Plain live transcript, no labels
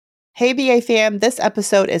Hey BA fam, this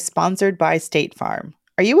episode is sponsored by State Farm.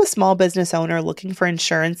 Are you a small business owner looking for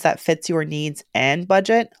insurance that fits your needs and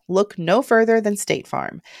budget? Look no further than State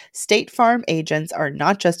Farm. State Farm agents are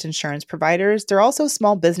not just insurance providers, they're also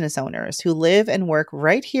small business owners who live and work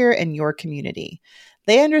right here in your community.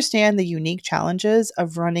 They understand the unique challenges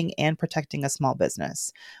of running and protecting a small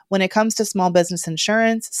business. When it comes to small business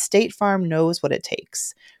insurance, State Farm knows what it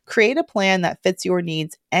takes. Create a plan that fits your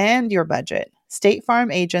needs and your budget. State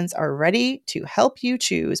Farm agents are ready to help you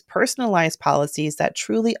choose personalized policies that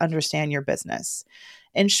truly understand your business.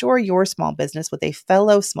 Insure your small business with a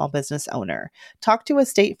fellow small business owner. Talk to a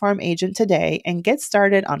State Farm agent today and get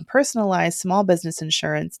started on personalized small business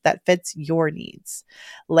insurance that fits your needs.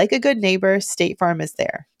 Like a good neighbor, State Farm is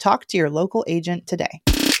there. Talk to your local agent today.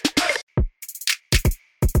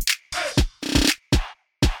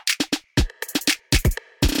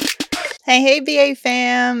 Hey, BA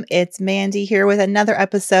fam, it's Mandy here with another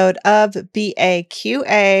episode of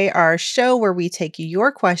BAQA, our show where we take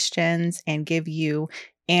your questions and give you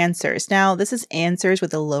answers. Now, this is answers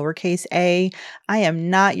with a lowercase a. I am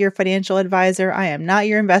not your financial advisor. I am not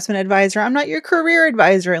your investment advisor. I'm not your career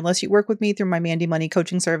advisor unless you work with me through my Mandy Money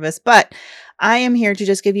coaching service, but I am here to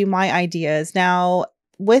just give you my ideas. Now,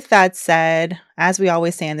 with that said, as we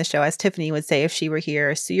always say on the show, as Tiffany would say if she were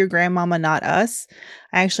here, sue your grandmama, not us.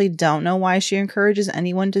 I actually don't know why she encourages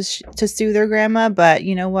anyone to sue their grandma, but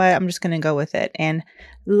you know what? I'm just going to go with it. And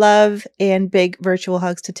love and big virtual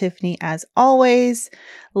hugs to Tiffany as always.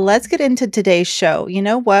 Let's get into today's show. You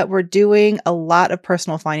know what? We're doing a lot of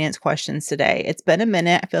personal finance questions today. It's been a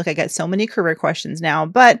minute. I feel like I get so many career questions now,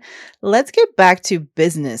 but let's get back to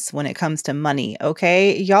business when it comes to money,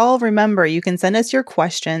 okay? Y'all remember, you can send us your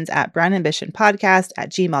questions at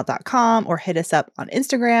brownambitionpodcast@gmail.com or hit us up on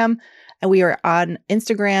Instagram. And we are on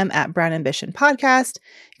Instagram at Brown Ambition Podcast.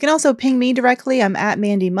 You can also ping me directly. I'm at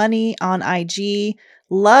Mandy Money on IG.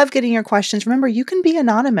 Love getting your questions. Remember, you can be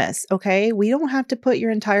anonymous, okay? We don't have to put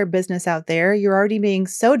your entire business out there. You're already being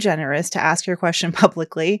so generous to ask your question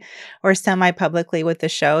publicly or semi-publicly with the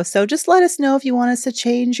show. So just let us know if you want us to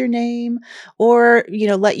change your name or,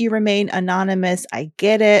 let you remain anonymous. I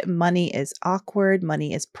get it. Money is awkward.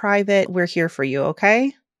 Money is private. We're here for you,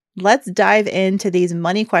 okay? Let's dive into these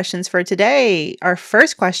money questions for today. Our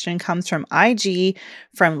first question comes from IG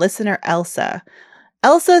from listener Elsa.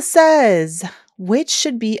 Elsa says, which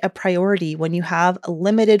should be a priority when you have a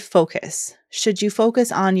limited focus? Should you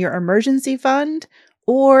focus on your emergency fund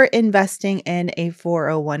or investing in a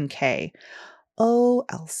 401k? Oh,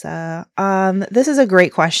 Elsa. This is a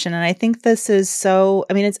great question. And I think this is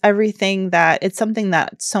it's something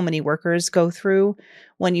that so many workers go through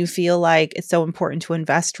when you feel like it's so important to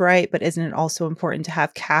invest right, but isn't it also important to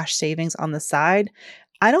have cash savings on the side?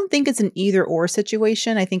 I don't think it's an either or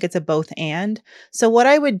situation. I think it's a both and. So what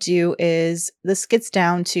I would do is this gets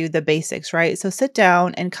down to the basics, right? So sit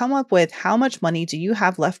down and come up with how much money do you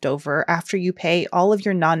have left over after you pay all of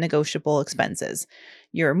your non-negotiable expenses,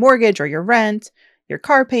 your mortgage or your rent, your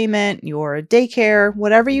car payment, your daycare,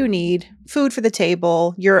 whatever you need, food for the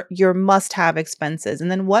table, your must-have expenses.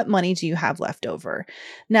 And then what money do you have left over?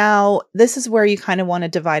 Now, this is where you kind of want to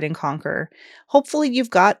divide and conquer. Hopefully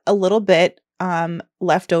you've got a little bit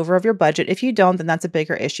left over of your budget. If you don't, then that's a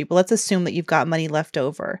bigger issue. But let's assume that you've got money left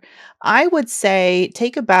over. I would say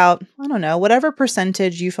take about, whatever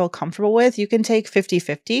percentage you feel comfortable with. You can take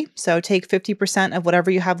 50-50. So take 50% of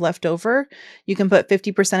whatever you have left over. You can put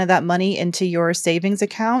 50% of that money into your savings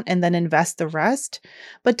account and then invest the rest.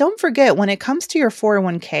 But don't forget, when it comes to your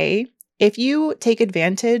 401k, if you take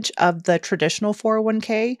advantage of the traditional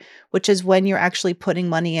 401k, which is when you're actually putting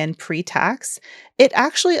money in pre-tax, it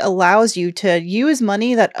actually allows you to use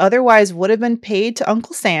money that otherwise would have been paid to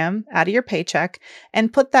Uncle Sam out of your paycheck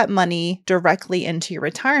and put that money directly into your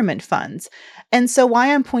retirement funds. And so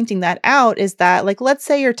why I'm pointing that out is that, let's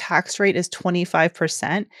say your tax rate is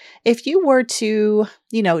 25%. If you were to,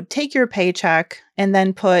 take your paycheck and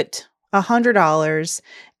then put $100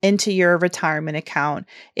 into your retirement account.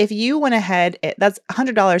 If you went ahead, that's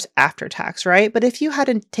 $100 after tax, right? But if you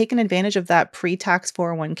hadn't taken advantage of that pre-tax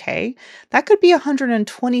 401k, that could be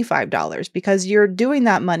 $125 because you're getting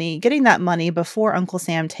that money before Uncle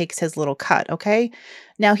Sam takes his little cut, okay?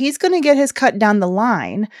 Now, he's going to get his cut down the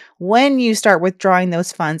line when you start withdrawing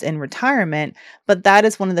those funds in retirement, but that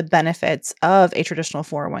is one of the benefits of a traditional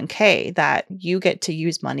 401k, that you get to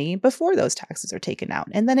use money before those taxes are taken out,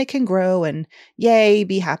 and then it can grow and yay,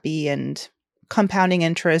 be happy, and compounding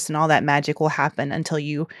interest and all that magic will happen until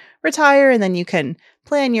you retire, and then you can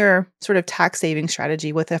plan your sort of tax saving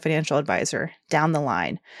strategy with a financial advisor down the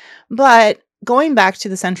line. But going back to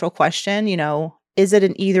the central question, Is it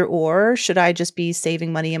an either or? Should I just be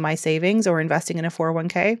saving money in my savings or investing in a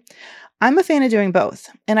 401k? I'm a fan of doing both.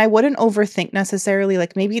 And I wouldn't overthink necessarily,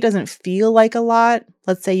 like maybe it doesn't feel like a lot.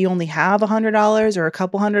 Let's say you only have $100 or a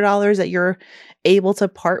couple $100 that you're able to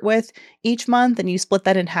part with each month and you split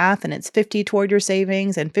that in half and it's 50 toward your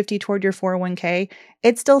savings and 50 toward your 401k.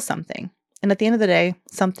 It's still something. And at the end of the day,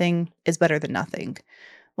 something is better than nothing.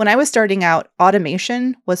 When I was starting out,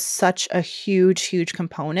 automation was such a huge, huge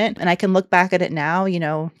component. And I can look back at it now,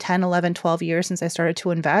 10, 11, 12 years since I started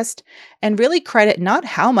to invest and really credit not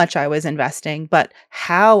how much I was investing, but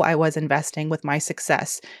how I was investing with my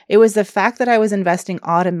success. It was the fact that I was investing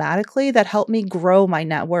automatically that helped me grow my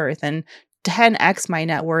net worth and 10x my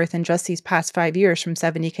net worth in just these past 5 years from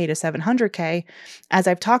 70K to 700K, as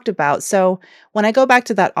I've talked about. So when I go back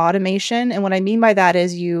to that automation, and what I mean by that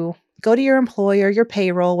is you go to your employer, your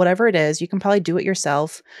payroll, whatever it is, you can probably do it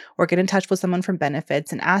yourself or get in touch with someone from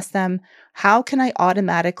benefits and ask them, how can I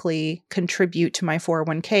automatically contribute to my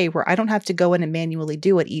 401k where I don't have to go in and manually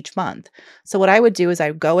do it each month? So what I would do is I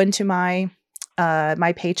would go into my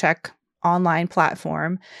paycheck online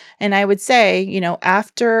platform and I would say,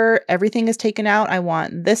 after everything is taken out, I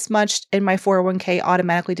want this much in my 401k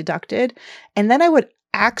automatically deducted. And then I would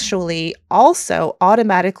actually also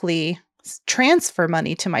automatically transfer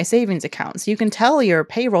money to my savings account. So you can tell your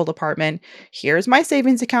payroll department, here's my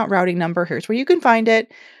savings account routing number. Here's where you can find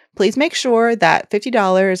it. Please make sure that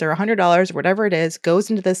 $50 or $100 or whatever it is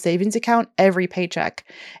goes into the savings account every paycheck.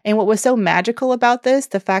 And what was so magical about this,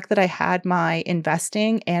 the fact that I had my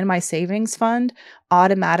investing and my savings fund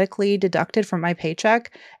automatically deducted from my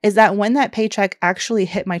paycheck, is that when that paycheck actually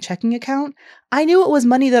hit my checking account, I knew it was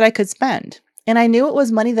money that I could spend. And I knew it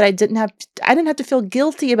was money that I didn't have to feel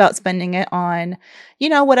guilty about spending it on,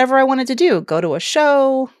 whatever I wanted to do. Go to a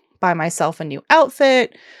show, buy myself a new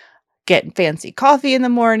outfit, get fancy coffee in the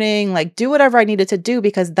morning, like do whatever I needed to do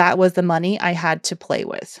because that was the money I had to play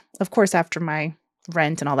with. Of course, after my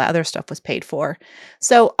rent and all that other stuff was paid for.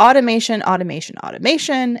 So automation, automation,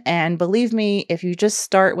 automation. And believe me, if you just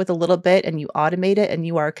start with a little bit and you automate it and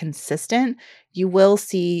you are consistent, you will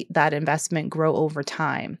see that investment grow over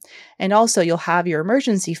time. And also you'll have your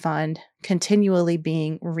emergency fund continually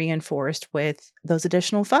being reinforced with those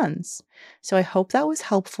additional funds. So I hope that was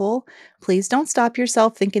helpful. Please don't stop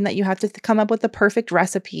yourself thinking that you have to come up with the perfect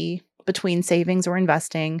recipe between savings or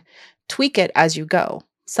investing. Tweak it as you go.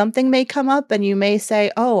 Something may come up and you may say,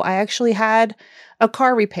 oh, I actually had a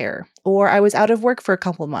car repair or I was out of work for a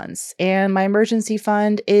couple months and my emergency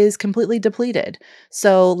fund is completely depleted.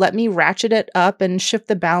 So let me ratchet it up and shift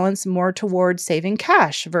the balance more towards saving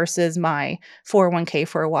cash versus my 401k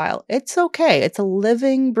for a while. It's okay. It's a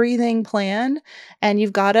living, breathing plan and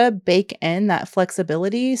you've got to bake in that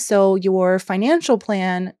flexibility so your financial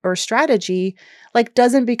plan or strategy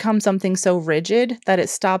doesn't become something so rigid that it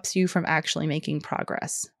stops you from actually making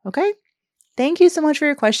progress. Okay? Thank you so much for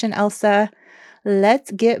your question, Elsa.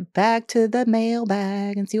 Let's get back to the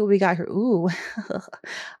mailbag and see what we got here. Ooh,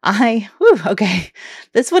 okay.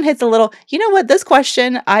 This one hits a little, you know what? This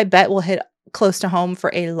question I bet will hit close to home for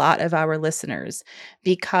a lot of our listeners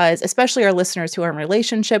because especially our listeners who are in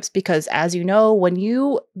relationships, because as you know, when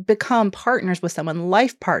you become partners with someone,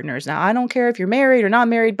 life partners, now I don't care if you're married or not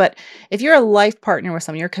married, but if you're a life partner with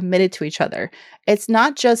someone, you're committed to each other. It's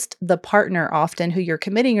not just the partner often who you're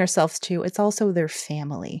committing yourselves to, it's also their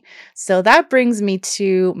family. So that brings me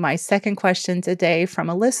to my second question today from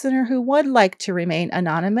a listener who would like to remain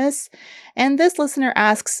anonymous. And this listener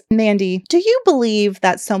asks, Mandy, do you believe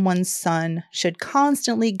that someone's son should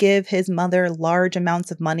constantly give his mother large amounts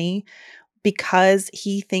of money because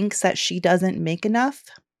he thinks that she doesn't make enough?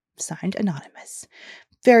 Signed, Anonymous.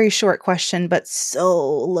 Very short question, but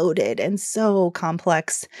so loaded and so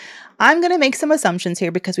complex. I'm going to make some assumptions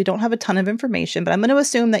here because we don't have a ton of information, but I'm going to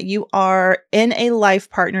assume that you are in a life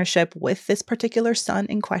partnership with this particular son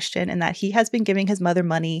in question and that he has been giving his mother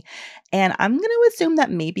money. And I'm going to assume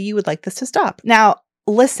that maybe you would like this to stop. Now,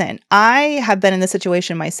 listen, I have been in this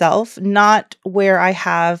situation myself, not where I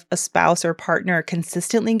have a spouse or partner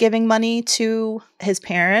consistently giving money to his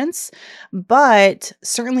parents, but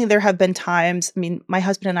certainly there have been times, my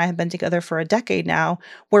husband and I have been together for a decade now,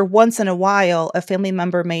 where once in a while a family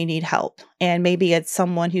member may need help. And maybe it's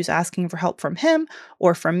someone who's asking for help from him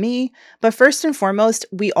or from me. But first and foremost,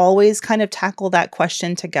 we always kind of tackle that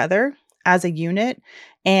question together. as a unit.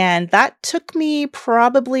 And that took me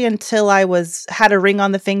probably until I had a ring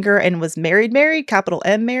on the finger and was married, capital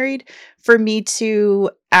M married, for me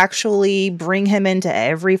to actually bring him into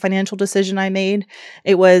every financial decision I made.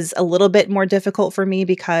 It was a little bit more difficult for me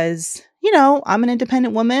because, I'm an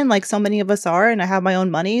independent woman like so many of us are, and I have my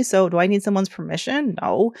own money. So do I need someone's permission?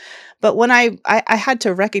 No. But when I had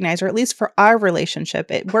to recognize, or at least for our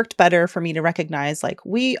relationship, it worked better for me to recognize like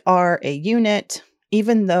we are a unit.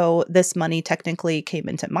 Even though this money technically came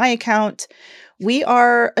into my account, we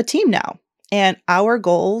are a team now. And our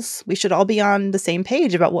goals, we should all be on the same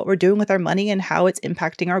page about what we're doing with our money and how it's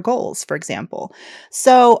impacting our goals, for example.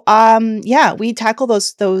 So, yeah, we tackle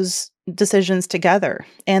those decisions together.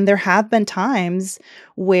 And there have been times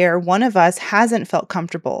where one of us hasn't felt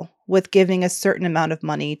comfortable with giving a certain amount of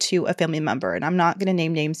money to a family member. And I'm not going to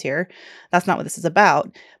name names here. That's not what this is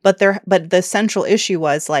about. But the central issue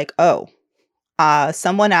was like, oh,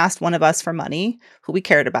 someone asked one of us for money who we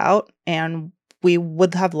cared about, and we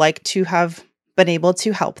would have liked to have been able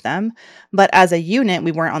to help them. But as a unit,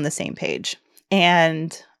 we weren't on the same page.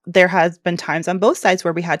 And there has been times on both sides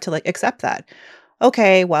where we had to like accept that.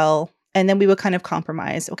 Okay, well, and then we would kind of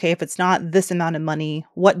compromise. Okay, if it's not this amount of money,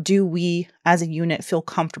 what do we as a unit feel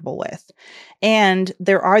comfortable with? And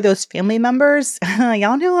there are those family members,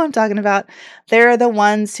 y'all know who I'm talking about. They're the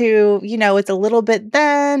ones who, it's a little bit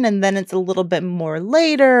then, and then it's a little bit more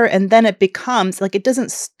later. And then it becomes like it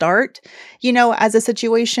doesn't start, as a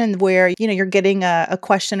situation where, you're getting a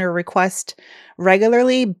question or request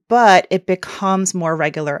regularly, but it becomes more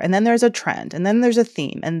regular. And then there's a trend, and then there's a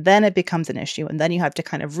theme, and then it becomes an issue. And then you have to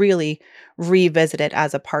kind of really revisit it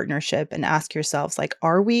as a partnership and ask yourselves, like,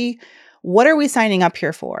 what are we signing up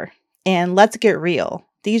here for? And let's get real.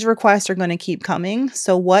 These requests are going to keep coming.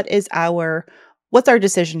 So what's our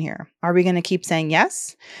decision here? Are we going to keep saying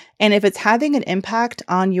yes? And if it's having an impact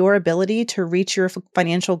on your ability to reach your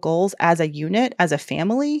financial goals as a unit, as a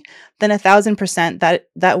family, then 1,000%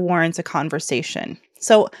 that warrants a conversation.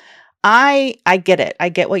 So I get it. I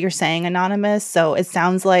get what you're saying, Anonymous. So it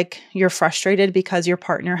sounds like you're frustrated because your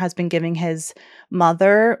partner has been giving his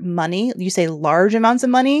mother money. You say large amounts of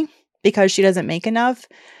money because she doesn't make enough.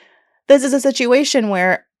 This is a situation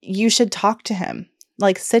where you should talk to him.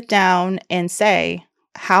 Like sit down and say,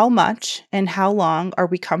 how much and how long are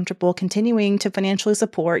we comfortable continuing to financially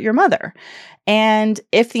support your mother? And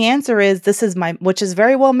if the answer is which is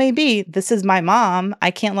very well maybe, this is my mom,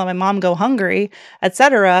 I can't let my mom go hungry,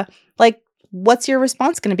 etc. Like, what's your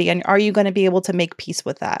response going to be? And are you going to be able to make peace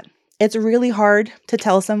with that? It's really hard to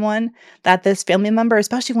tell someone that this family member,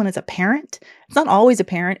 especially when it's a parent, it's not always a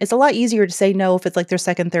parent. It's a lot easier to say no if it's like their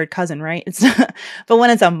second, third cousin, right? It's not, but when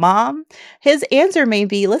it's a mom, his answer may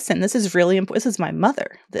be, listen, this is really important. This is my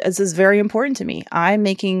mother. This is very important to me.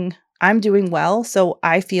 I'm doing well, so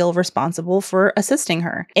I feel responsible for assisting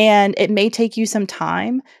her. And it may take you some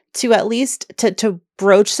time to at least to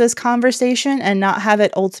broach this conversation and not have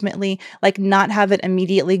it not have it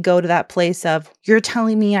immediately go to that place of, you're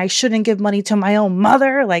telling me I shouldn't give money to my own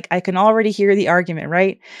mother? Like, I can already hear the argument,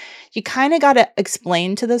 right? You kind of got to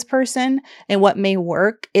explain to this person, and what may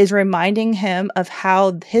work is reminding him of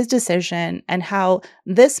how his decision and how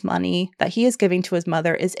this money that he is giving to his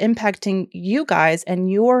mother is impacting you guys and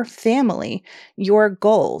your family, your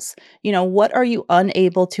goals. What are you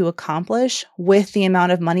unable to accomplish with the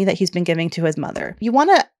amount of money that he's been giving to his mother? You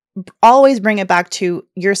want to always bring it back to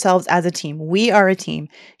yourselves as a team. We are a team.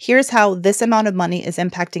 Here's how this amount of money is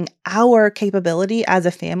impacting our capability as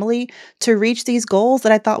a family to reach these goals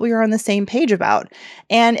that I thought we were on the same page about.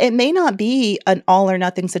 And it may not be an all or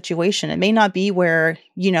nothing situation. It may not be where,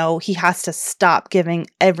 he has to stop giving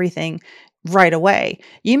everything right away.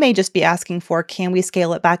 You may just be asking for, can we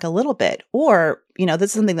scale it back a little bit? Or, this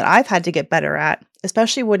is something that I've had to get better at,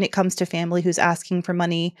 especially when it comes to family who's asking for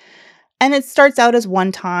money. And it starts out as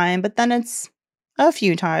one time, but then it's a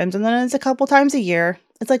few times, and then it's a couple times a year.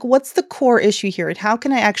 It's like, what's the core issue here? And how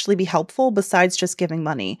can I actually be helpful besides just giving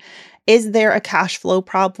money? Is there a cash flow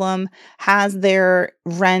problem? Has their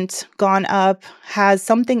rent gone up? Has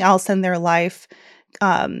something else in their life,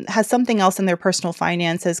 has something else in their personal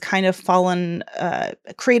finances kind of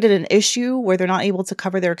created an issue where they're not able to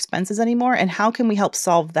cover their expenses anymore? And how can we help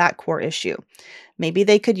solve that core issue? Maybe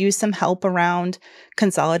they could use some help around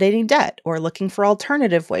consolidating debt or looking for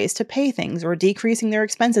alternative ways to pay things or decreasing their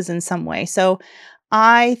expenses in some way. So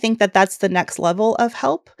I think that that's the next level of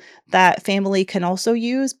help that family can also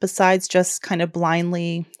use, besides just kind of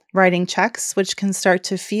blindly writing checks, which can start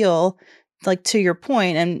to feel like, to your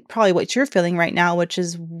point, and probably what you're feeling right now, which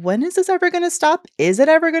is, when is this ever going to stop? Is it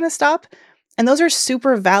ever going to stop? And those are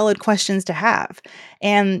super valid questions to have.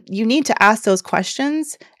 And you need to ask those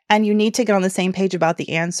questions And you need to get on the same page about the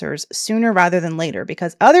answers sooner rather than later,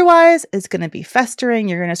 because otherwise it's going to be festering.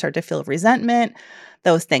 You're going to start to feel resentment.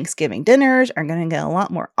 Those Thanksgiving dinners are going to get a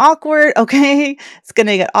lot more awkward. Okay. It's going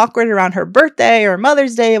to get awkward around her birthday or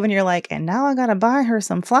Mother's Day when you're like, and now I got to buy her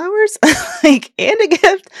some flowers like, and a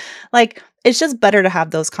gift. Like, it's just better to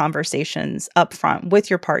have those conversations up front with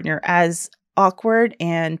your partner, as awkward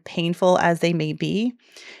and painful as they may be,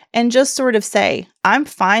 and just sort of say, I'm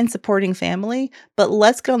fine supporting family, but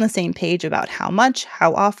let's get on the same page about how much,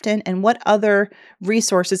 how often, and what other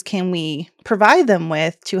resources can we provide them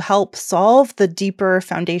with to help solve the deeper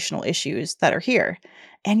foundational issues that are here.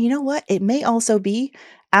 And you know what? It may also be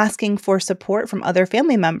asking for support from other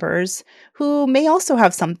family members who may also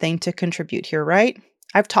have something to contribute here, right?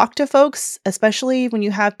 I've talked to folks, especially when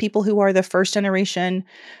you have people who are the first generation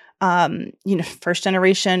wealth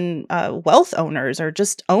owners, or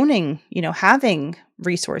just owning, having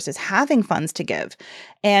resources, having funds to give.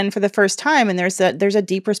 And for the first time, and there's a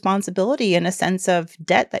deep responsibility and a sense of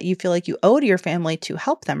debt that you feel like you owe to your family to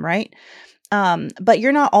help them, right? But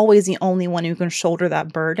you're not always the only one who can shoulder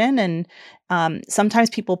that burden. And sometimes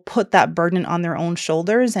people put that burden on their own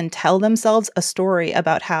shoulders and tell themselves a story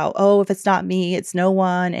about how, oh, if it's not me, it's no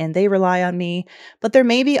one, and they rely on me. But there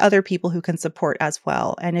may be other people who can support as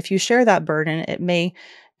well. And if you share that burden, it may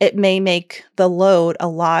make the load a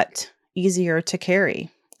lot easier to carry.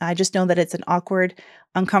 I just know that it's an awkward,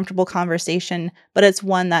 uncomfortable conversation, but it's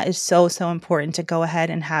one that is so, so important to go ahead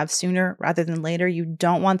and have sooner rather than later. You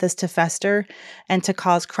don't want this to fester and to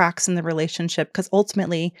cause cracks in the relationship, because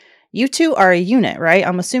ultimately you two are a unit, right?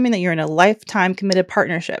 I'm assuming that you're in a lifetime committed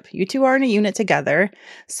partnership. You two are in a unit together.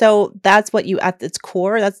 So that's what you, at its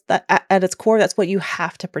core, that's what you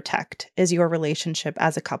have to protect, is your relationship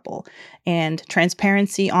as a couple. And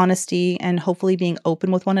transparency, honesty, and hopefully being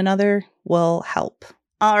open with one another will help.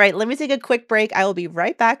 All right, let me take a quick break. I will be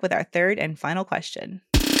right back with our third and final question.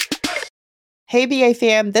 Hey, BA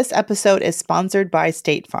fam, this episode is sponsored by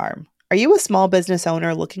State Farm. Are you a small business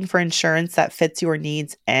owner looking for insurance that fits your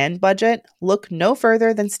needs and budget? Look no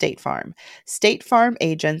further than State Farm. State Farm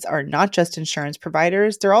agents are not just insurance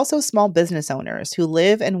providers, they're also small business owners who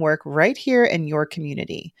live and work right here in your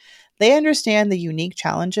community. They understand the unique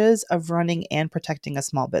challenges of running and protecting a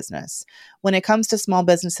small business. When it comes to small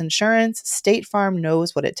business insurance, State Farm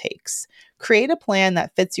knows what it takes. Create a plan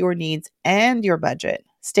that fits your needs and your budget.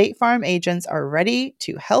 State Farm agents are ready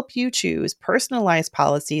to help you choose personalized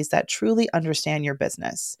policies that truly understand your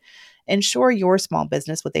business. Insure your small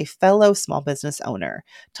business with a fellow small business owner.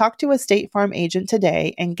 Talk to a State Farm agent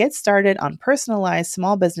today and get started on personalized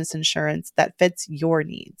small business insurance that fits your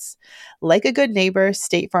needs. Like a good neighbor,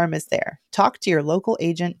 State Farm is there. Talk to your local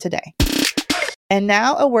agent today. And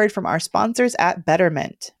now a word from our sponsors at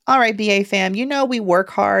Betterment. All right, BA fam, we work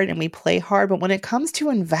hard and we play hard, but when it comes to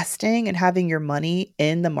investing and having your money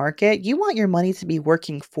in the market, you want your money to be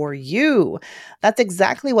working for you. That's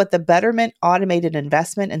exactly what the Betterment automated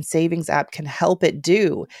investment and savings app can help it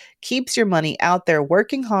do. Keeps your money out there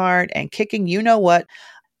working hard and kicking what.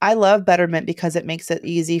 I love Betterment because it makes it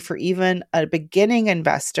easy for even a beginning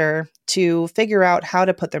investor to figure out how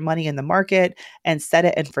to put their money in the market and set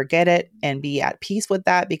it and forget it and be at peace with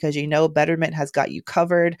that, because Betterment has got you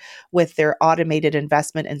covered with their automated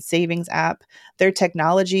investment and savings app. Their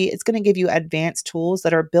technology is going to give you advanced tools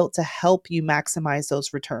that are built to help you maximize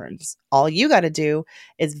those returns. All you got to do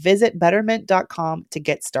is visit betterment.com to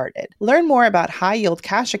get started. Learn more about high yield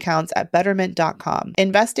cash accounts at betterment.com.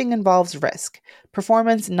 Investing involves risk.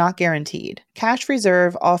 Performance not guaranteed. Cash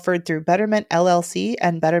reserve offered through Betterment LLC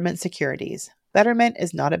and Betterment Securities. Betterment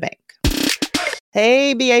is not a bank.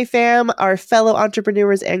 Hey, BA fam, our fellow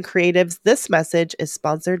entrepreneurs and creatives, this message is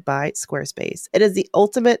sponsored by Squarespace. It is the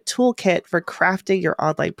ultimate toolkit for crafting your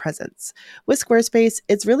online presence. With Squarespace,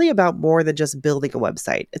 it's really about more than just building a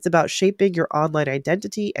website. It's about shaping your online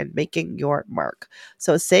identity and making your mark.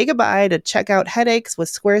 So say goodbye to checkout headaches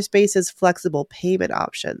with Squarespace's flexible payment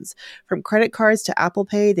options. From credit cards to Apple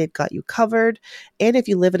Pay, they've got you covered. And if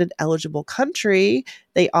you live in an eligible country,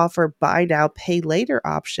 they offer buy now, pay later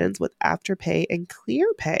options with Afterpay and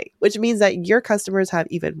ClearPay, which means that your customers have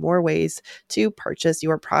even more ways to purchase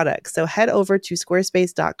your products. So head over to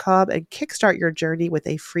squarespace.com and kickstart your journey with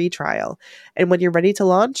a free trial. And when you're ready to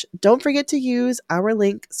launch, don't forget to use our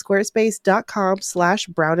link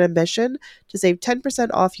squarespace.com/brownambition to save 10%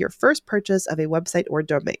 off your first purchase of a website or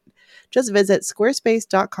domain. Just visit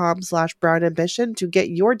squarespace.com/brownambition to get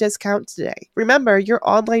your discount today. Remember, your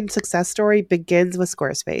online success story begins with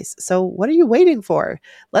Squarespace. So what are you waiting for?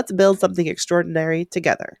 Let's build something extraordinary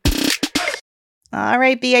together. All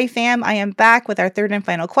right, BA fam, I am back with our third and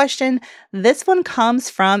final question. This one comes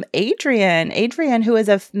from Adrian. Adrian, who is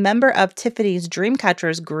a member of Tiffany's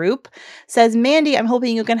Dreamcatchers group, says, Mandy, I'm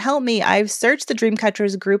hoping you can help me. I've searched the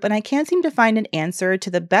Dreamcatchers group and I can't seem to find an answer to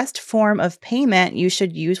the best form of payment you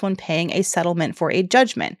should use when paying a settlement for a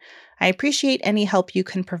judgment. I appreciate any help you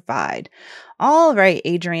can provide. All right,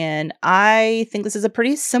 Adrian, I think this is a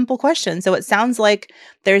pretty simple question. So it sounds like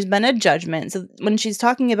there's been a judgment. So when she's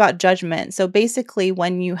talking about judgment, so basically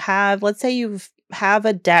when you have, let's say have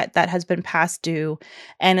a debt that has been past due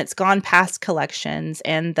and it's gone past collections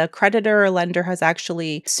and the creditor or lender has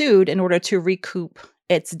actually sued in order to recoup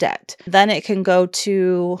its debt. Then it can go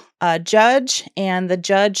to a judge and the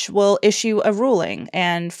judge will issue a ruling.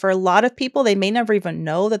 And for a lot of people, they may never even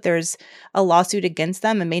know that there's a lawsuit against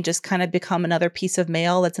them. It may just kind of become another piece of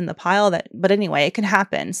mail that's in the pile but anyway, it can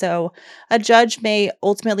happen. So a judge may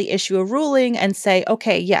ultimately issue a ruling and say,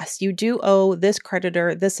 okay, yes, you do owe this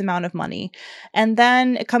creditor this amount of money. And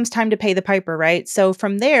then it comes time to pay the piper, right? So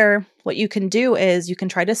from there, what you can do is you can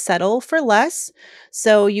try to settle for less.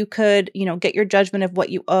 So you could, get your judgment of what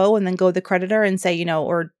you owe and then go to the creditor and say,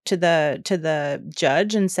 or to the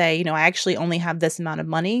judge and say, I actually only have this amount of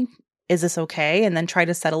money. Is this okay? And then try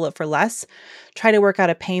to settle it for less. Try to work out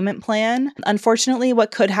a payment plan. Unfortunately,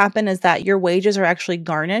 what could happen is that your wages are actually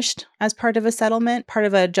garnished as part of a settlement, part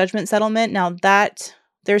of a judgment settlement. Now that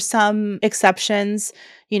there's some exceptions,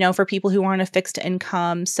 for people who aren't a fixed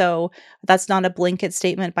income. So that's not a blanket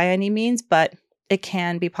statement by any means, but it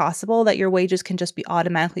can be possible that your wages can just be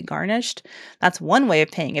automatically garnished. That's one way of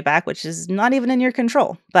paying it back, which is not even in your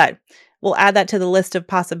control, but we'll add that to the list of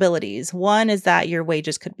possibilities. One is that your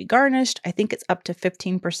wages could be garnished. I think it's up to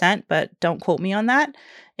 15%, but don't quote me on that.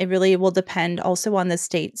 It really will depend also on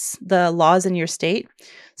the laws in your state.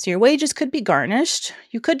 So your wages could be garnished.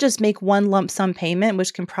 You could just make one lump sum payment,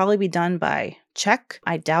 which can probably be done by check.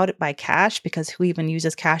 I doubt it by cash because who even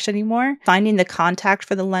uses cash anymore? Finding the contact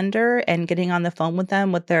for the lender and getting on the phone with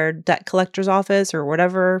them with their debt collector's office or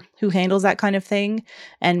whatever, who handles that kind of thing,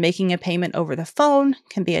 and making a payment over the phone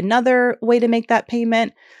can be another way to make that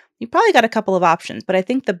payment. You probably got a couple of options, but I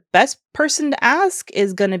think the best person to ask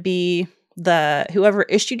is going to be whoever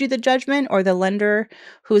issued you the judgment or the lender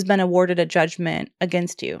who's been awarded a judgment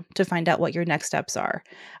against you to find out what your next steps are.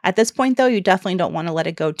 At this point, though, you definitely don't want to let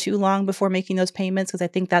it go too long before making those payments because I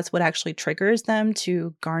think that's what actually triggers them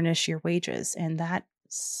to garnish your wages. And that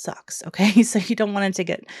sucks. Okay. So you don't want it to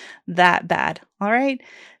get that bad. All right.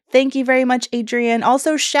 Thank you very much, Adrian.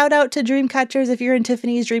 Also, shout out to Dreamcatchers if you're in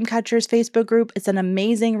Tiffany's Dreamcatchers Facebook group. It's an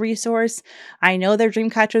amazing resource. I know their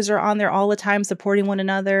Dreamcatchers are on there all the time supporting one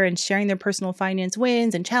another and sharing their personal finance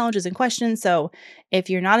wins and challenges and questions. So if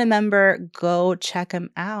you're not a member, go check them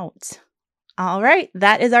out. All right,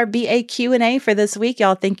 that is our BA Q&A for this week.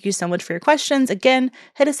 Y'all, thank you so much for your questions. Again,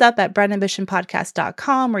 hit us up at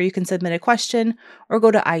brandambitionpodcast.com where you can submit a question or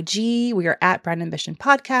go to IG. We are at Brand Ambition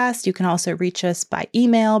Podcast. You can also reach us by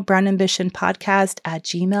email,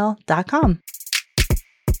 brandambitionpodcast@gmail.com.